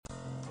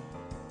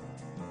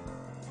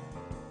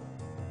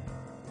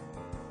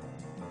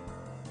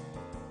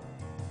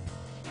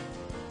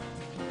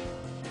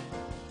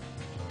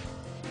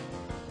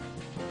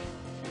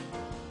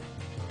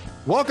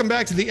Welcome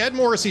back to the Ed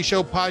Morrissey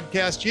Show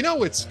podcast. You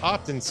know, it's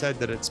often said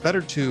that it's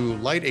better to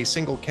light a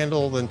single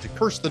candle than to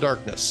curse the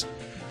darkness,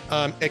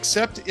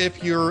 except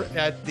if you're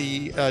at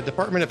the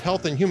Department of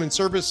Health and Human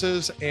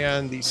Services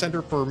and the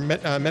Center for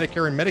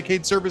Medicare and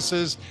Medicaid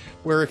Services,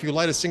 where if you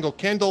light a single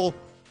candle,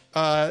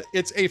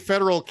 it's a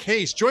federal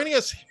case. Joining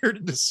us here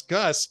to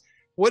discuss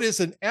what is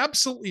an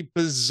absolutely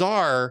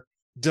bizarre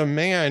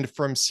demand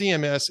from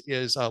CMS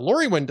is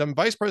Lori Windham,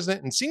 Vice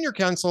President and Senior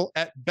Counsel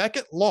at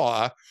Becket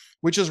Law,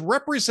 which is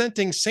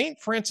representing St.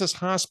 Francis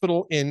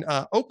Hospital in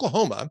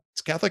Oklahoma.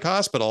 It's a Catholic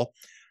hospital,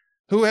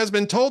 who has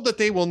been told that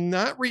they will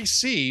not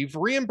receive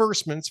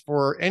reimbursements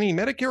for any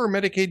Medicare or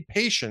Medicaid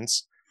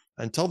patients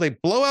until they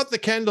blow out the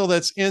candle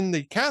that's in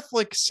the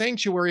Catholic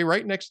sanctuary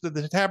right next to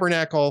the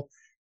tabernacle.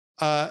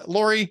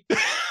 Lori,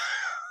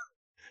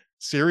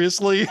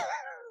 seriously?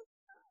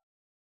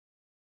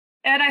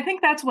 And I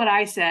think that's what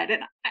I said.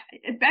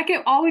 And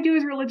Becket, all we do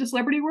is religious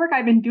liberty work.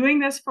 I've been doing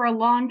this for a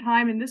long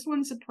time, and this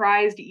one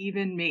surprised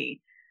even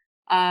me.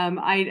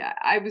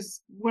 I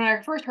was, when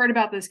I first heard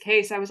about this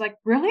case, I was like,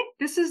 really?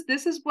 This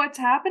is what's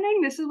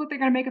happening? This is what they're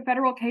going to make a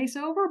federal case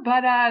over?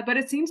 But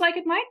it seems like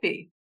it might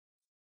be.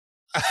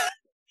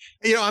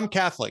 I'm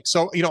Catholic,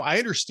 so I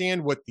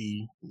understand what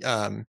the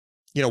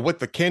what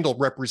the candle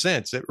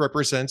represents. It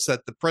represents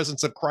that the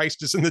presence of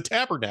Christ is in the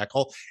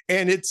tabernacle,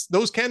 and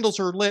those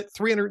candles are lit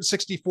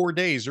 364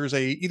 days. There's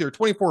either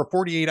 24 or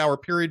 48 hour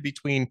period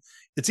between,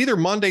 it's either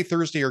Monday,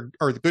 Thursday, or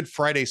the Good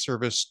Friday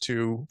service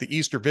to the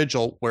Easter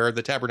Vigil, where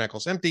the tabernacle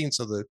is empty, and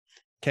so the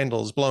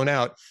candle is blown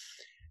out.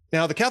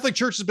 Now, the Catholic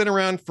Church has been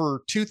around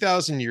for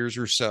 2,000 years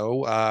or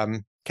so.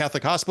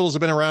 Catholic hospitals have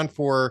been around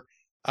for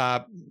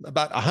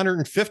about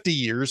 150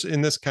 years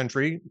in this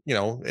country,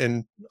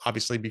 and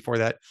obviously before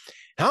that.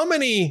 How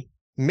many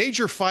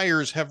major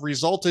fires have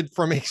resulted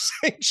from a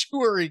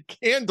sanctuary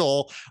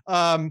candle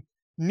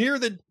near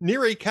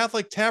a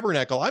Catholic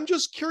tabernacle? I'm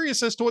just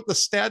curious as to what the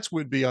stats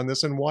would be on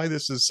this and why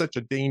this is such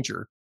a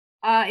danger.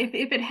 If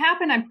it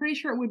happened, I'm pretty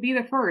sure it would be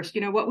the first.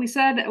 What we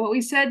said to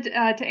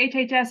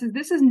HHS is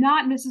this is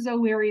not Mrs.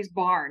 O'Leary's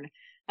barn.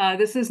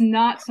 This is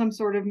not some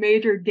sort of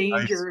major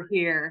danger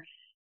here.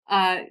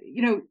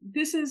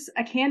 This is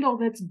a candle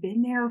that's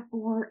been there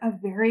for a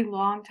very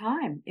long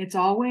time. It's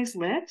always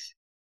lit.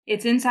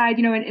 It's inside,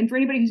 and for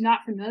anybody who's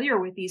not familiar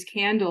with these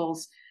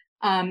candles,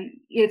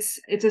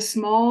 it's a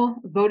small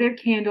votive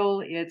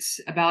candle. It's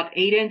about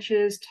 8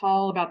 inches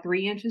tall, about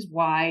 3 inches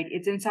wide.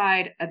 It's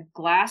inside a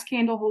glass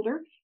candle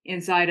holder,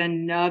 inside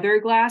another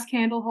glass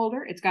candle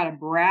holder. It's got a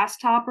brass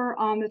topper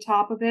on the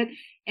top of it,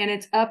 and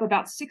it's up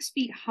about 6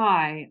 feet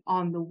high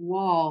on the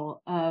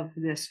wall of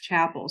this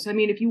chapel. So,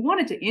 if you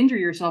wanted to injure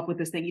yourself with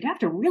this thing, you'd have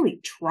to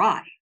really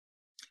try.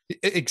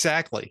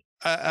 Exactly.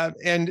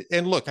 And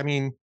look,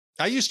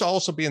 I used to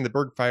also be in the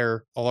burg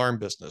fire alarm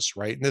business,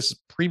 right? And this is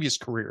previous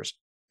careers.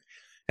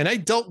 And I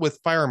dealt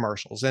with fire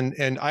marshals.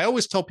 And I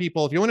always tell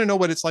people, if you want to know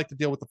what it's like to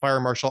deal with the fire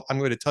marshal, I'm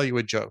going to tell you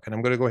a joke. And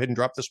I'm going to go ahead and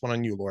drop this one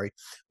on you, Lori.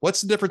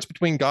 What's the difference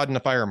between God and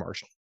a fire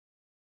marshal?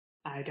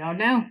 I don't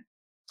know.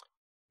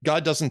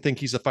 God doesn't think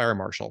he's a fire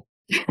marshal.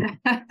 And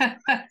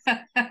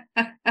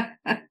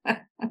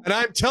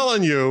I'm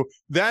telling you,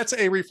 that's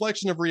a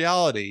reflection of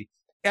reality.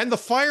 And the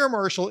fire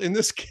marshal in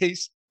this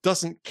case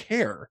doesn't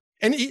care.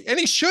 And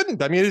he shouldn't.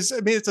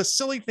 It's a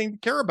silly thing to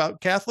care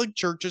about. Catholic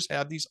churches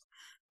have these.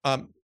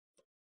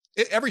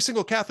 Every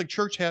single Catholic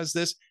church has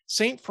this.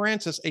 St.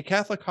 Francis, a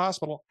Catholic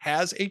hospital,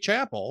 has a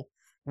chapel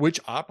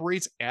which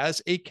operates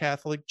as a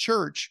Catholic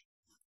church.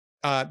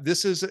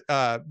 This is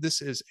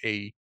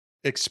a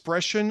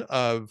expression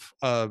of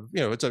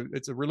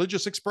it's a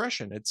religious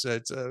expression. It's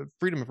a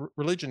freedom of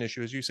religion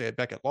issue, as you say at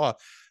Becket Law.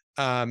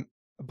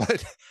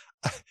 But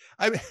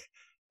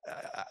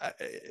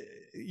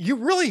you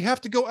really have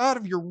to go out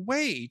of your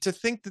way to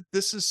think that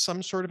this is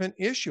some sort of an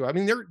issue. I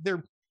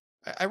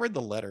read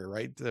the letter,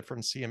 right,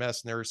 from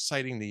CMS, and they're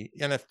citing the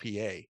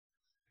NFPA.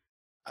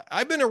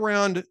 I've been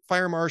around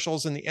fire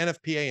marshals and the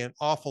NFPA an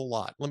awful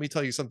lot. Let me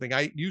tell you something.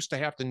 I used to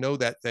have to know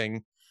that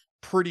thing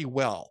pretty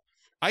well.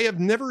 I have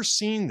never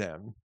seen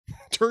them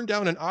turn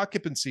down an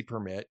occupancy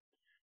permit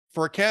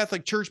for a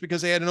Catholic church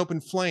because they had an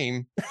open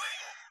flame.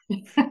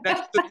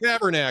 That's the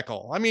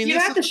tabernacle. You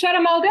have to shut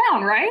them all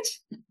down, right?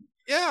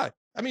 Yeah.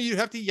 You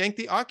have to yank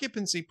the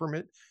occupancy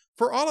permit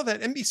for all of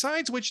that. And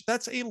besides which,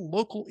 that's a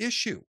local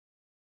issue.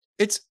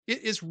 It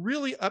is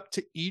really up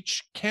to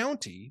each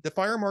county, the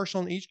fire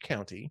marshal in each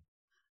county,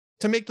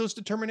 to make those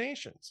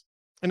determinations.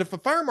 And if a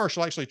fire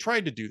marshal actually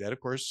tried to do that,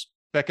 of course,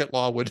 Becket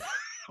Law would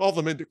call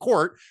them into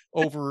court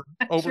over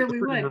Sure the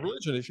freedom of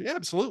religion issue. Yeah,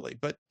 absolutely.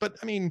 But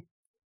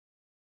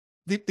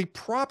the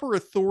proper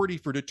authority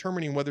for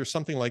determining whether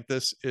something like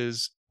this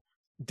is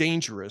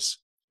dangerous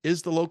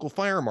is the local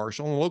fire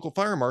marshal, and the local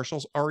fire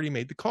marshal's already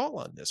made the call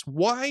on this.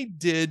 What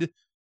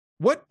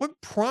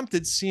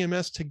prompted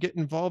CMS to get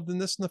involved in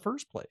this in the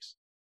first place?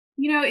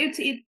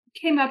 It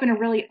came up in a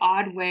really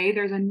odd way.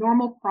 There's a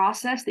normal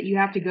process that you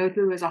have to go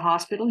through as a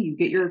hospital. You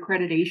get your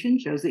accreditation,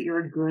 shows that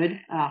you're a good,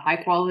 high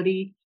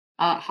quality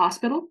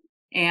hospital.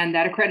 And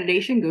that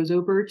accreditation goes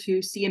over to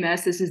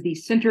CMS. This is the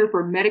Center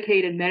for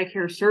Medicaid and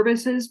Medicare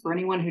Services, for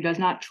anyone who does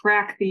not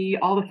track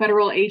all the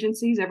federal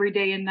agencies every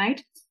day and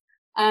night.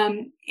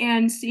 And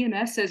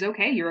CMS says,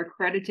 okay, you're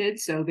accredited,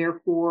 so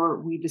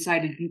therefore we've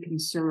decided you can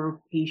serve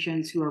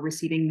patients who are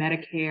receiving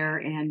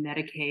Medicare and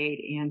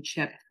Medicaid and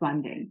CHIP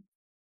funding.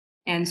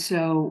 And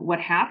so what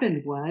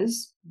happened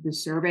was the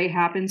survey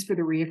happens for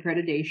the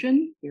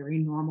reaccreditation, very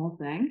normal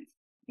thing.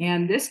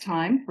 And this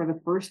time, for the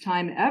first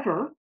time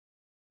ever,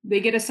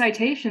 they get a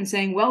citation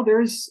saying, well,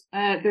 there's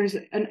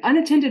an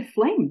unattended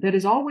flame that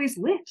is always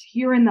lit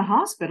here in the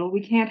hospital.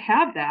 We can't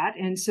have that.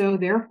 And so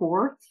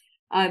therefore,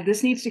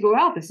 this needs to go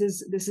out. This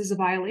is a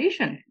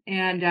violation.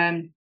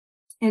 And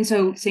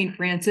so St.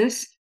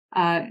 Francis,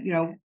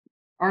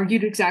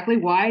 argued exactly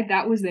why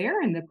that was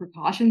there and the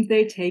precautions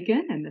they'd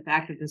taken and the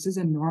fact that this is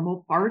a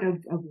normal part of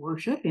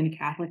worship in a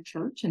Catholic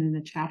church and in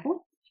the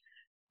chapel.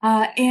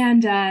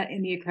 And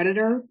the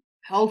accreditor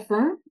held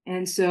firm.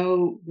 And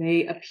so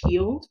they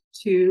appealed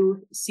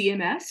to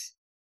CMS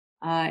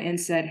and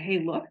said, hey,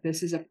 look,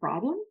 this is a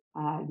problem.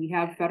 We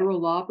have federal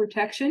law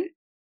protection,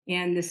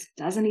 and this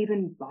doesn't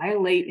even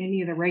violate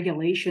any of the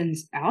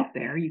regulations out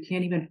there. You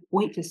can't even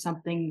point to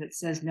something that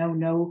says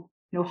no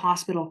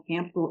hospital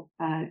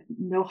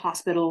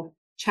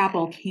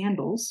chapel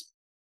candles.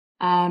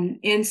 And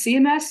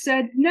CMS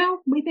said, no,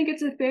 we think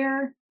it's a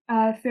fair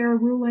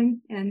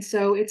ruling, and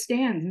so it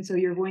stands. And so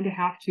you're going to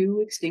have to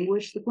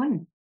extinguish the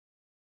flame.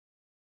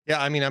 Yeah,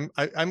 I mean,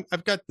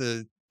 I've got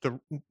the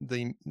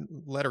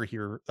letter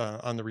here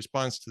on the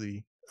response to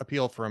the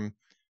appeal from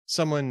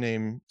someone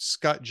named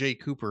Scott J.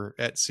 Cooper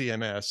at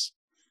CMS,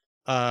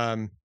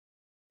 and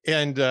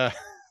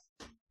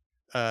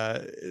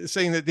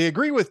saying that they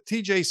agree with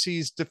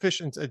TJC's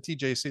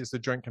TJC is the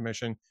Joint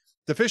Commission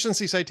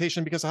deficiency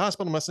citation because the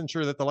hospital must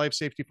ensure that the life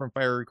safety from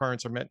fire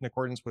requirements are met in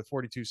accordance with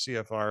 42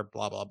 CFR,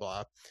 blah, blah,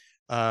 blah.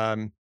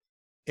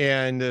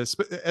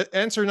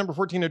 Answer number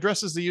 14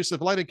 addresses the use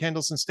of lighted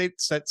candles and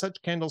states that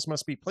such candles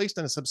must be placed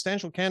in a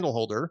substantial candle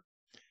holder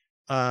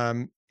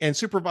and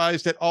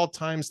supervised at all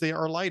times they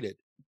are lighted.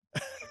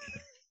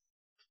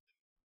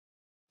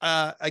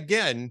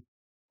 Again,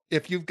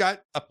 if you've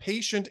got a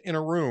patient in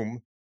a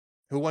room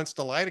who wants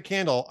to light a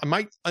candle, I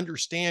might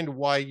understand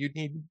why you'd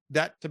need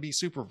that to be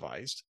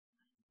supervised.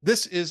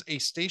 This is a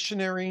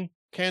stationary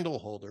candle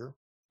holder,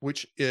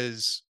 which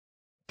is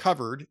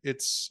covered.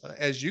 It's,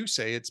 as you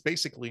say, it's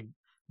basically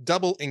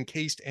double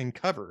encased and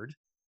covered.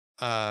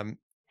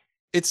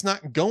 It's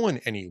not going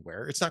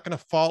anywhere. It's not going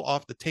to fall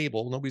off the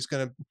table. Nobody's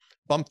going to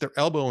bump their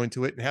elbow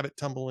into it and have it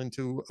tumble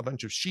into a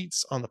bunch of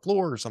sheets on the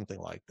floor or something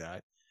like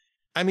that.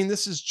 I mean,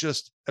 this is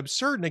just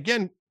absurd. And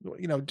again,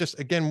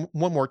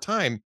 one more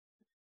time,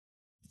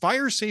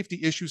 fire safety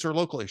issues are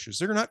local issues.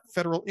 They're not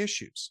federal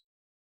issues.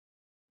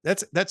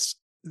 That's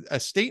a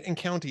state and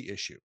county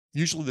issue.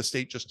 Usually the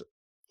state just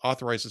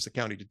authorizes the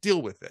county to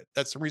deal with it.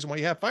 That's the reason why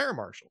you have fire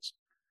marshals.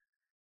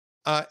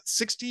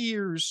 60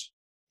 years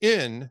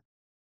in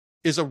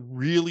is a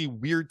really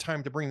weird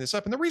time to bring this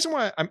up. And the reason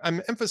why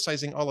I'm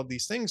emphasizing all of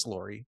these things,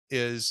 Lori,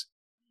 is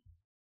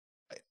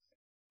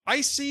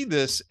I see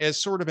this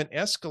as sort of an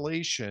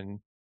escalation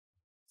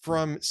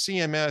from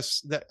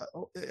CMS,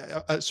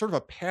 that sort of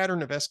a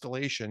pattern of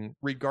escalation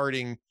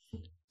regarding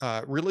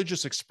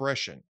religious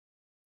expression.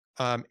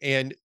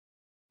 And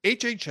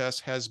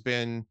HHS has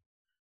been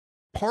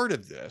part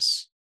of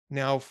this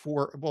now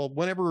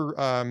whenever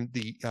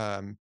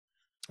the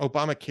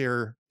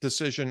Obamacare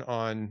decision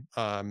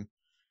on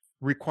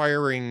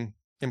requiring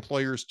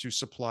employers to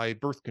supply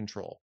birth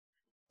control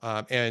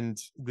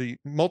and the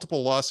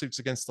multiple lawsuits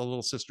against the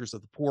Little Sisters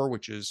of the Poor,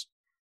 which is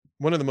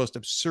one of the most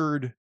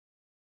absurd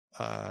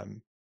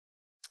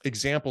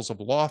examples of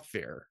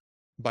lawfare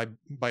by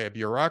a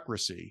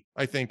bureaucracy,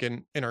 I think,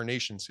 in our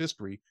nation's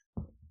history.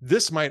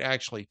 This might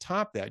actually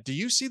top that. Do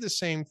you see the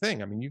same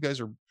thing? I mean, you guys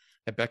are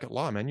at Becket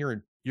Law, man. You're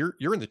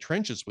in the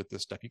trenches with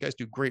this stuff. You guys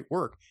do great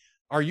work.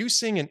 Are you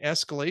seeing an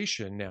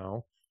escalation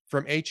now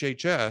from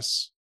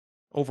HHS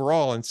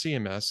overall and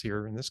CMS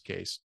here in this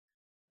case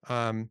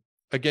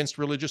against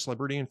religious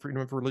liberty and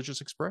freedom of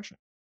religious expression?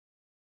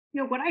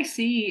 What I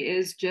see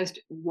is just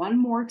one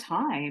more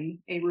time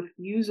a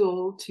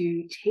refusal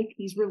to take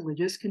these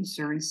religious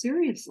concerns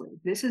seriously.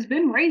 This has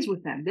been raised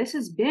with them. This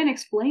has been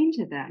explained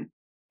to them.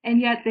 And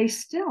yet they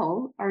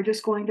still are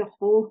just going to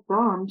hold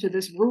firm to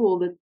this rule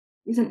that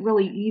isn't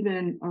really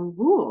even a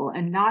rule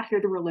and not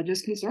hear the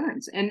religious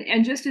concerns.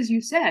 And just as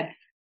you said,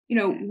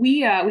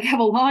 we have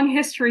a long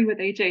history with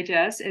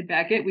HHS at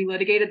Becket. We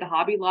litigated the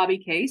Hobby Lobby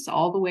case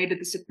all the way to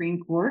the Supreme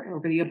Court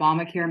over the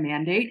Obamacare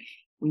mandate.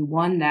 We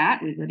won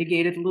that. We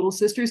litigated the Little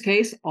Sisters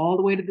case all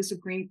the way to the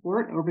Supreme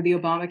Court over the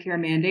Obamacare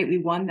mandate. We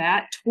won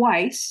that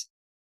twice.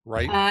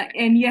 Right.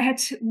 And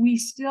yet we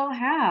still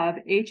have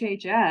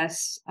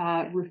HHS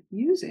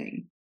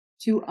refusing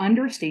to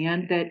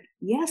understand that,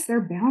 yes, they're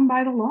bound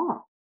by the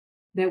law,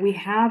 that we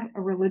have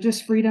a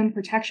religious freedom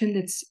protection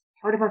that's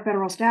part of our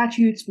federal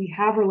statutes. We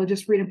have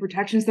religious freedom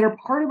protections that are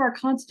part of our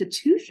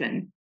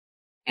Constitution.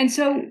 And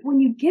so when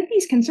you get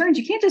these concerns,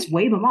 you can't just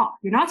wave them off.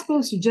 You're not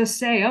supposed to just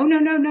say, oh,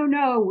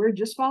 no, we're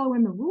just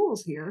following the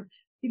rules here.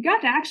 You've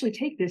got to actually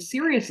take this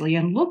seriously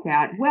and look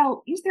at,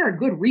 well, is there a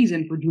good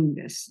reason for doing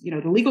this? You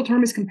know, the legal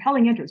term is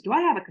compelling interest. Do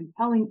I have a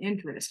compelling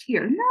interest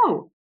here?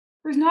 No,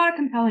 there's not a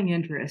compelling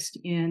interest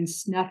in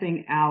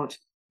snuffing out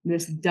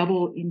this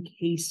double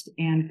encased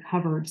and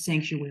covered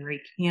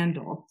sanctuary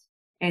candle.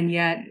 And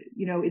yet,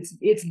 you know,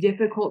 it's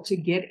difficult to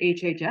get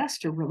HHS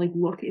to really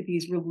look at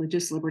these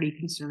religious liberty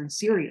concerns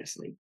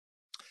seriously.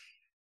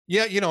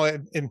 Yeah, you know,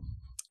 and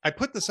I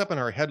put this up in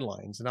our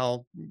headlines, and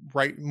I'll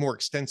write more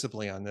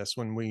extensively on this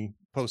when we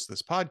post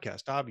this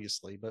podcast,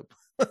 obviously. But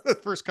the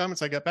first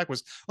comments I got back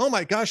was, "Oh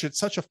my gosh, it's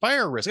such a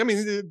fire risk." I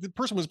mean, the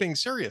person was being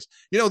serious.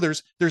 You know,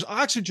 there's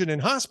oxygen in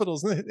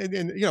hospitals,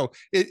 and you know,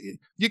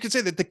 you could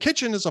say that the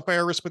kitchen is a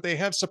fire risk, but they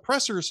have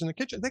suppressors in the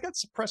kitchen. They got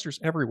suppressors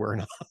everywhere in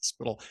a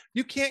hospital.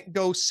 You can't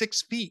go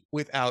 6 feet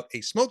without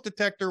a smoke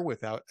detector,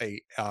 without a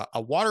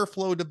water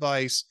flow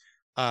device.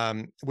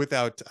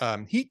 Without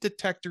heat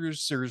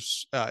detectors.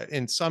 There's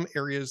in some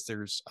areas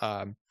there's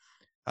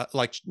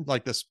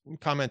like this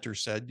commenter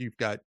said, you've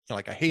got, you know,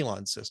 like a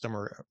halon system,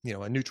 or, you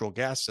know, a neutral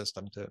gas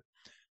system to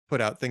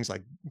put out things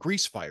like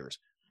grease fires.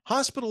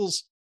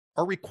 Hospitals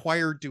are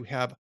required to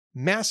have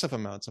massive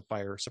amounts of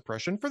fire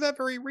suppression for that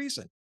very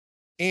reason.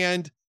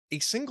 And a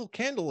single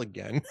candle,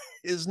 again,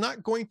 is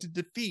not going to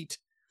defeat,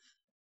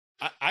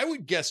 I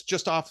would guess,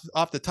 just off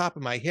the top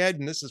of my head,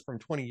 and this is from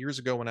 20 years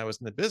ago when I was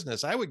in the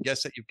business, I would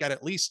guess that you've got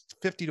at least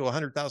 $50,000 to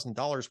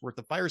 $100,000 worth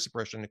of fire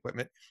suppression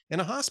equipment in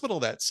a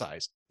hospital that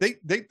size.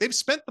 They've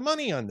spent the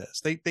money on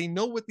this. They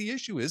know what the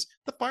issue is.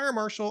 The fire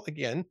marshal,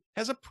 again,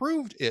 has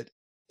approved it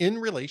in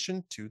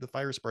relation to the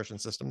fire suppression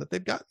system that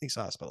they've got in these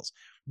hospitals.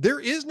 There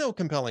is no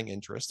compelling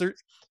interest.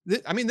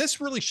 I mean, this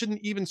really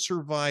shouldn't even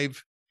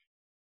survive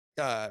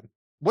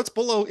what's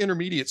below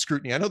intermediate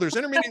scrutiny. I know there's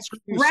intermediate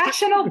scrutiny.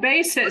 Rational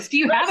basis. Do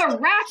you have a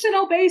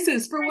rational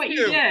basis for what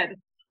you did?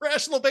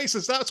 Rational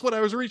basis. That's what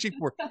I was reaching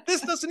for.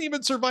 This doesn't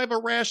even survive a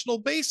rational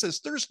basis.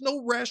 There's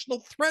no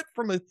rational threat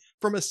from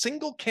a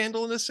single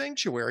candle in a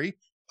sanctuary,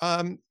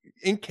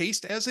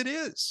 encased as it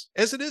is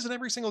in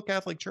every single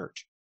Catholic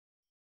church.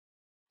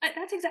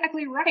 That's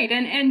exactly right.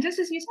 And just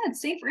as you said,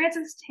 St.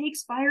 Francis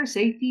takes fire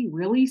safety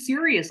really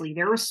seriously.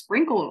 There are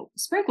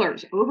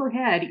sprinklers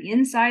overhead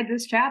inside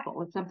this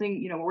chapel. If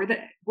something, you know,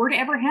 were to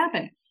ever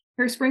happen,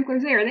 there's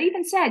sprinklers there. They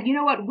even said, you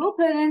know what, we'll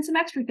put in some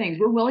extra things.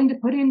 We're willing to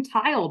put in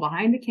tile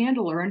behind the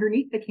candle or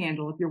underneath the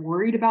candle if you're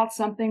worried about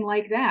something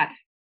like that.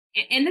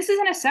 And this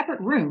isn't a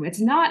separate room.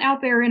 It's not out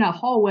there in a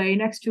hallway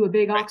next to a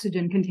big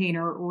oxygen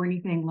container or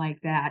anything like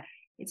that.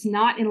 It's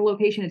not in a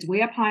location, it's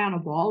way up high on a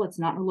wall. It's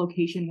not in a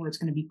location where it's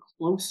going to be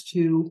close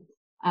to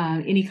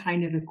any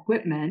kind of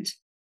equipment.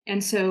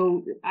 And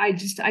so I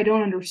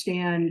don't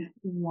understand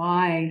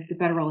why the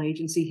federal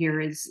agency here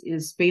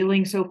is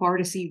failing so far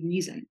to see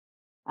reason.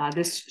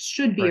 This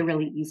should be a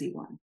really easy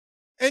one.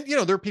 And, you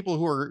know, there are people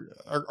who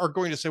are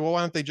going to say, well, why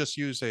don't they just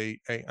use an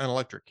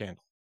electric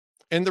candle?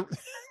 And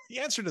the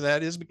answer to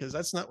that is because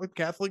that's not what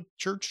Catholic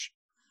Church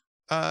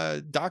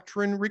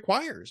doctrine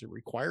requires. It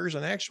requires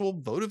an actual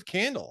votive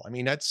candle. I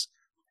mean, that's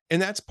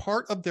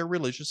part of their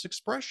religious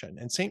expression.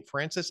 And St.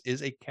 Francis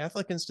is a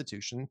Catholic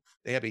institution.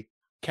 They have a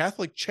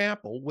Catholic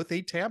chapel with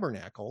a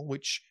tabernacle,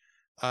 which,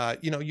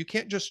 you know, you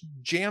can't just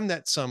jam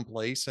that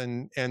someplace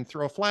and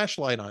throw a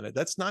flashlight on it.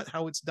 That's not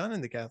how it's done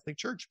in the Catholic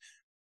Church.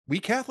 We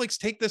Catholics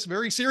take this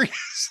very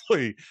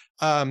seriously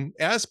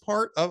as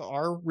part of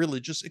our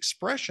religious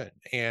expression.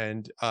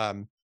 And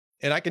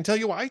I can tell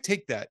you, I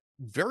take that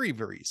very,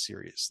 very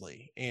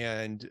seriously.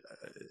 And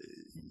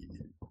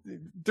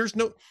there's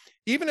no,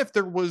 even if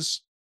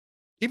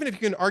you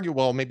can argue,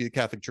 well, maybe the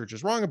Catholic Church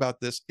is wrong about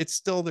this, it's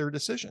still their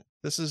decision.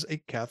 This is a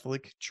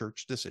Catholic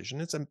Church decision.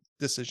 It's a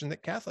decision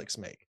that Catholics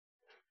make.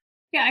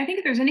 Yeah, I think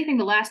if there's anything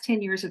the last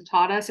 10 years have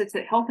taught us, it's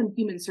that Health and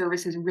Human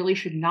Services really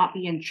should not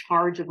be in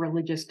charge of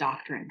religious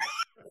doctrine.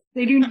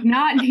 They do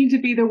not need to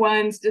be the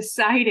ones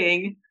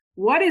deciding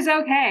what is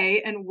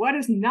okay and what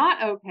is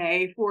not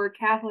okay for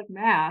Catholic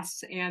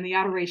Mass and the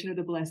adoration of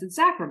the Blessed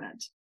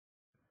Sacrament.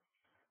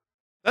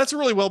 That's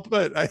really well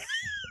put. And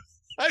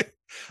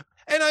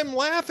I'm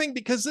laughing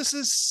because this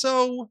is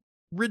so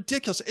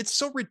ridiculous. It's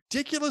so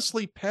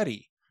ridiculously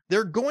petty.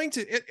 They're going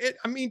to,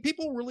 I mean,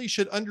 people really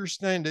should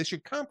understand, they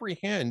should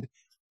comprehend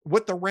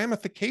what the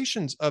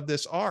ramifications of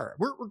this are.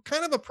 We're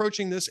kind of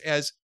approaching this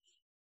as,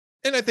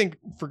 and I think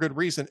for good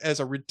reason, as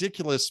a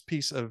ridiculous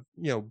piece of,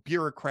 you know,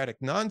 bureaucratic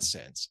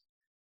nonsense.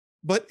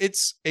 But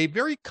it's a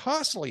very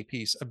costly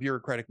piece of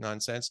bureaucratic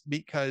nonsense,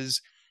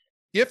 because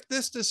if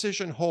this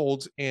decision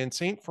holds and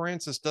St.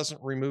 Francis doesn't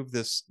remove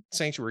this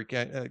sanctuary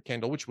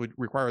candle, which would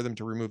require them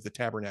to remove the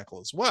tabernacle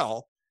as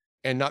well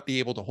and not be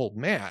able to hold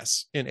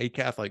mass in a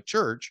Catholic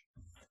church,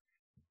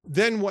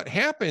 then what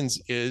happens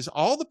is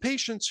all the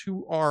patients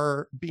who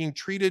are being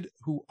treated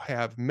who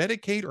have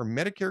Medicaid or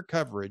Medicare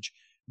coverage,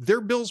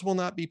 their bills will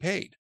not be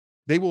paid.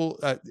 They will,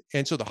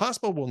 and so the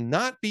hospital will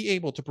not be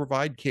able to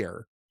provide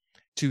care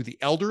to the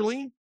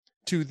elderly,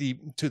 to the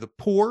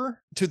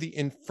poor, to the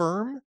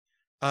infirm.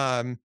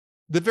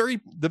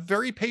 the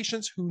very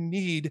patients who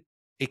need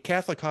a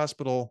Catholic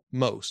hospital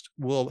most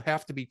will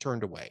have to be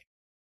turned away.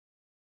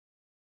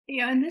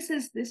 Yeah, and this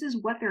is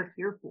what they're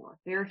here for.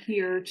 They're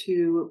here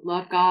to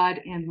love God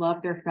and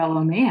love their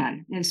fellow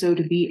man. And so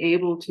to be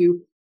able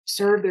to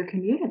serve their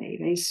community,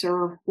 they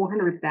serve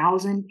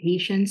 400,000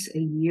 patients a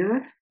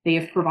year. They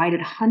have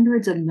provided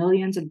hundreds of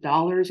millions of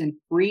dollars in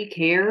free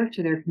care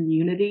to their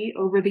community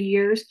over the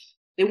years.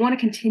 They want to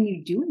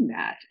continue doing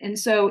that. And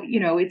so,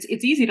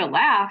 it's easy to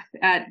laugh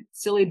at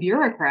silly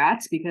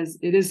bureaucrats because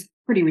it is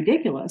pretty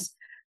ridiculous.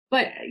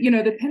 But,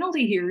 the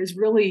penalty here is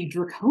really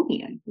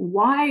draconian.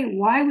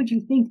 Why would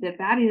you think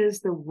that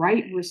is the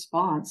right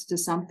response to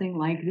something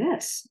like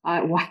this?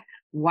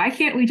 Why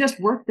can't we just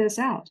work this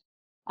out?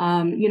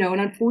 And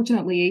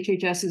unfortunately,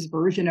 HHS's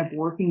version of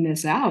working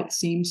this out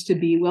seems to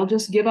be, well,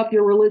 just give up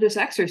your religious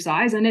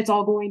exercise and it's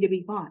all going to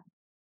be fine.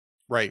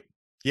 Right.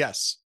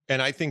 Yes.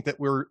 And I think that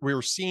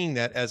we're seeing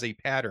that as a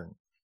pattern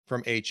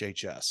from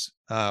HHS.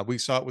 We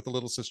saw it with the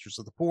Little Sisters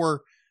of the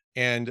Poor,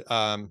 and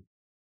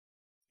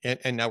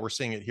now we're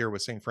seeing it here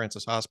with St.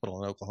 Francis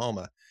Hospital in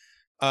Oklahoma.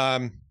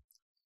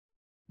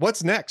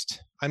 What's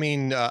next? I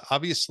mean,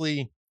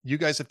 obviously, you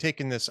guys have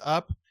taken this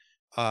up.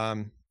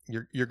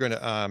 You're going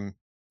to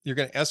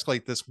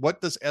escalate this.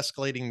 What does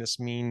escalating this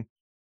mean?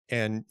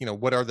 And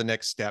what are the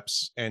next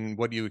steps? And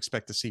what do you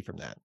expect to see from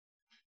that?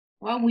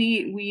 Well,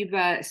 we've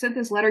sent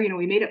this letter.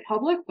 We made it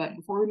public, but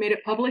before we made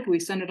it public, we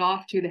sent it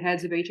off to the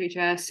heads of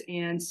HHS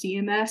and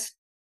CMS,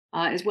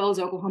 as well as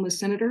Oklahoma's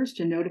senators,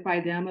 to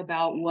notify them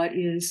about what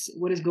is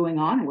going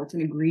on and what's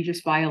an egregious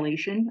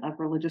violation of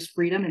religious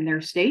freedom in their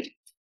state.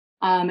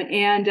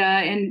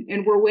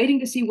 And we're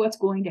waiting to see what's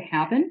going to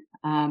happen.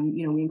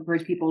 We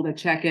encourage people to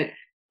check it.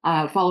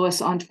 Follow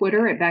us on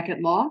Twitter at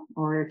Becket Law,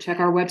 or check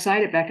our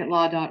website at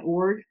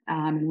becketlaw.org.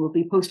 And we'll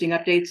be posting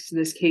updates to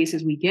this case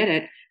as we get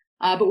it.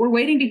 But we're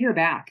waiting to hear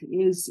back.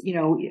 Is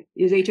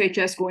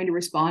HHS going to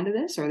respond to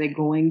this? Are they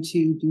going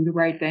to do the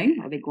right thing?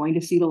 Are they going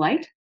to see the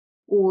light?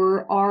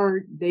 Or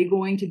are they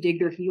going to dig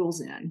their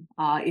heels in?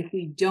 If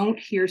we don't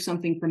hear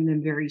something from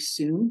them very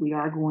soon, we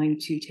are going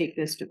to take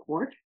this to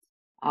court.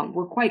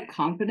 We're quite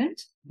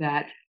confident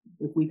that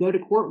if we go to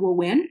court, we'll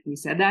win. We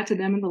said that to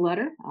them in the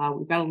letter.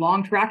 We've got a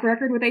long track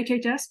record with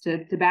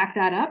HHS to back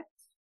that up.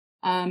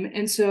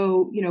 And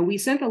so, we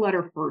sent the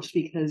letter first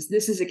because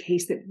this is a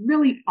case that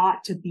really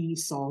ought to be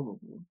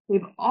solvable.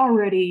 They've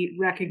already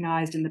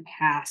recognized in the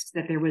past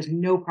that there was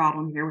no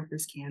problem here with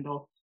this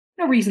candle.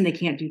 No reason they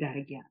can't do that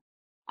again.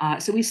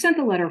 So we sent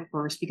the letter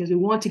first because we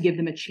want to give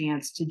them a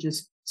chance to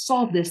just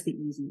solve this the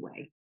easy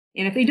way.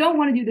 And if they don't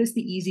want to do this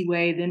the easy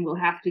way, then we'll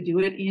have to do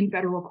it in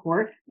federal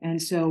court.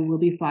 And so we'll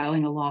be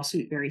filing a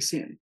lawsuit very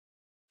soon.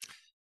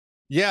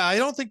 Yeah, I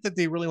don't think that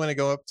they really want to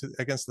go up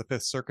against the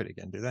Fifth Circuit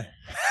again, do they?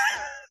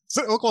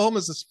 So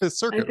Oklahoma's the Fifth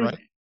Circuit, right?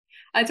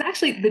 It's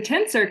actually the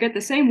 10th Circuit,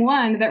 the same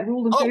one that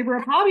ruled in favor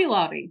of Hobby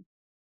Lobby.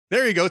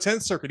 There you go,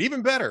 10th Circuit,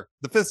 even better.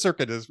 The Fifth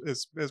Circuit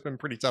has been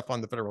pretty tough on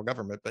the federal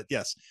government, but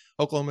yes,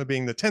 Oklahoma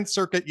being the 10th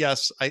Circuit,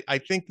 yes, I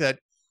think that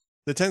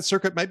the 10th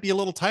Circuit might be a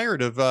little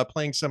tired of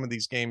playing some of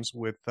these games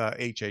with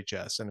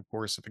HHS. And of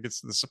course, if it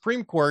gets to the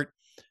Supreme Court,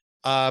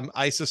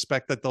 I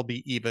suspect that they'll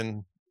be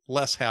even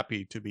less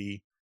happy to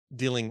be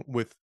dealing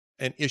with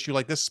an issue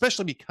like this,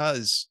 especially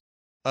because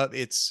of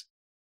its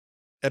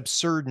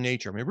absurd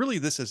nature. I mean, really,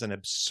 this is an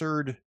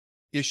absurd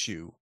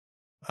issue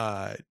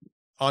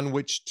on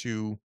which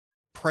to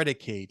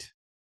predicate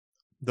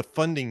the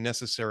funding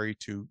necessary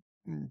to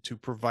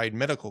provide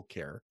medical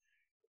care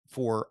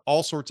for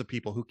all sorts of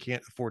people who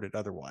can't afford it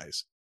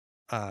otherwise.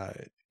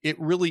 It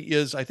really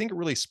is, I think it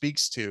really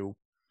speaks to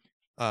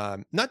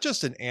not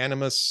just an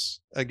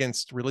animus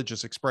against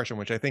religious expression,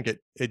 which I think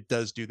it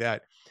does do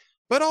that,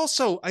 but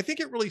also I think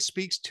it really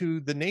speaks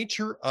to the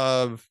nature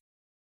of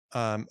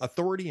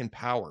authority and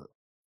power,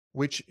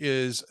 which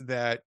is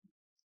that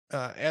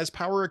as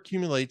power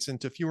accumulates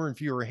into fewer and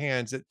fewer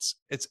hands,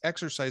 its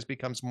exercise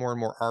becomes more and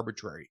more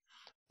arbitrary,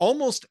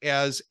 almost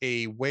as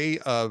a way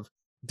of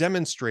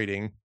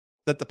demonstrating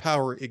that the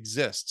power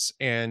exists.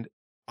 And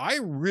I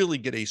really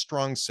get a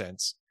strong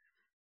sense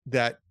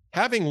that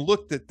having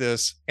looked at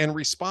this and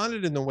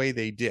responded in the way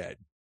they did,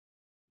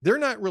 they're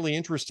not really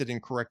interested in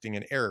correcting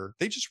an error.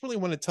 They just really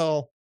want to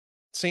tell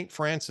St.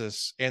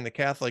 Francis and the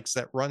Catholics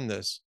that run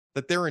this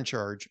that they're in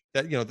charge,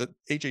 that that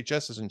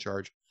HHS is in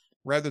charge,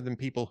 rather than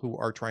people who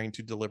are trying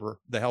to deliver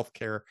the health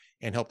care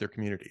and help their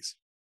communities.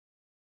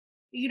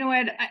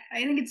 Ed,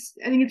 I think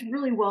it's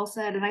really well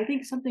said. And I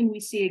think something we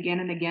see again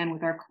and again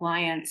with our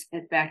clients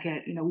at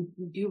Becket,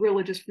 we do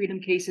religious freedom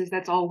cases.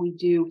 That's all we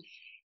do.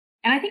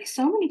 And I think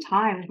so many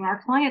times when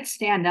our clients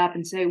stand up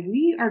and say,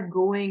 we are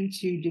going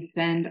to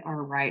defend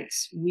our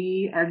rights,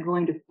 we are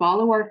going to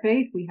follow our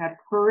faith, we have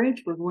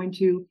courage, we're going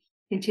to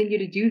continue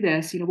to do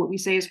this. What we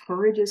say is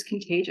courage is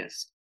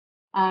contagious.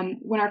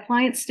 When our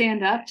clients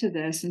stand up to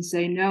this and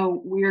say,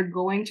 no, we are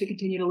going to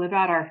continue to live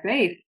out our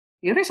faith,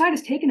 the other side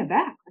is taken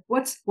aback.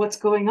 What's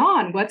going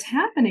on? What's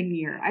happening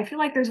here? I feel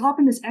like there's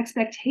often this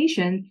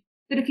expectation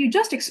that if you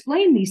just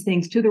explain these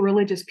things to the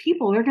religious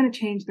people, they're going to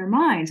change their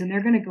minds and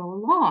they're going to go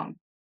along.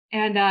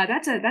 And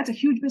that's a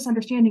huge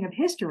misunderstanding of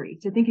history,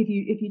 to think if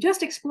you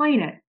just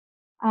explain it,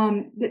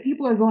 that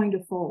people are going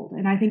to fold.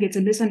 And I think it's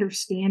a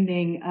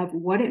misunderstanding of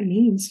what it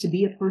means to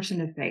be a person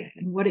of faith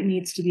and what it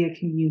means to be a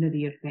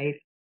community of faith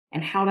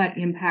and how that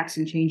impacts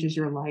and changes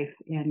your life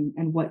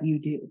and what you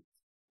do.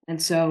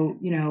 And so,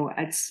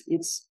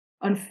 it's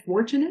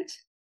unfortunate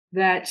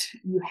that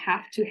you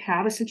have to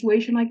have a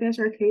situation like this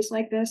or a case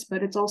like this,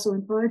 but it's also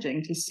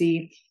encouraging to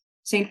see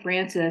St.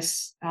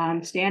 Francis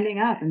standing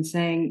up and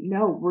saying,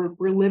 no,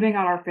 we're living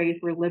out our faith.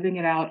 We're living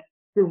it out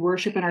through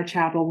worship in our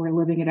chapel. We're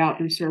living it out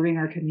through serving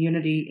our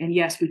community. And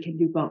yes, we can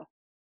do both.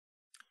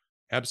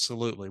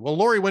 Absolutely. Well,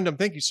 Lori Windham,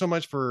 thank you so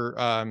much for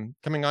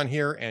coming on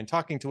here and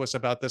talking to us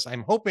about this.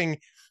 I'm hoping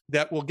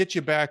that we'll get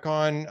you back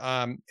on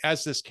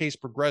as this case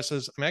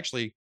progresses. I'm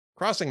actually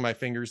crossing my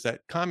fingers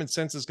that common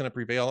sense is going to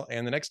prevail.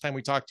 And the next time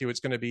we talk to you, it's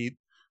going to be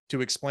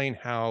to explain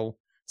how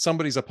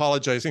somebody's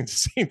apologizing to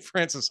St.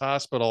 Francis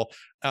Hospital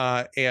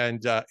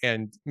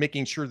and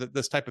making sure that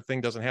this type of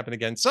thing doesn't happen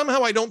again.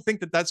 Somehow, I don't think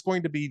that that's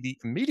going to be the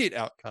immediate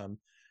outcome,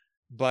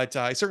 but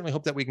I certainly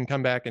hope that we can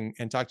come back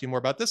and talk to you more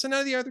about this and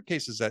any of the other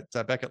cases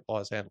that Becket Law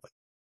is handling.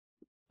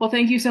 Well,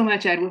 thank you so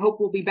much, Ed. We hope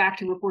we'll be back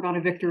to report on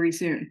a victory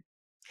soon.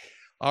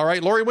 All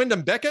right, Lori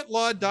Windham,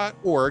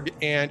 becketlaw.org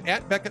and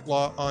at Becket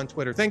Law on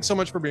Twitter. Thanks so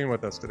much for being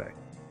with us today.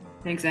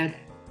 Thanks, Ed.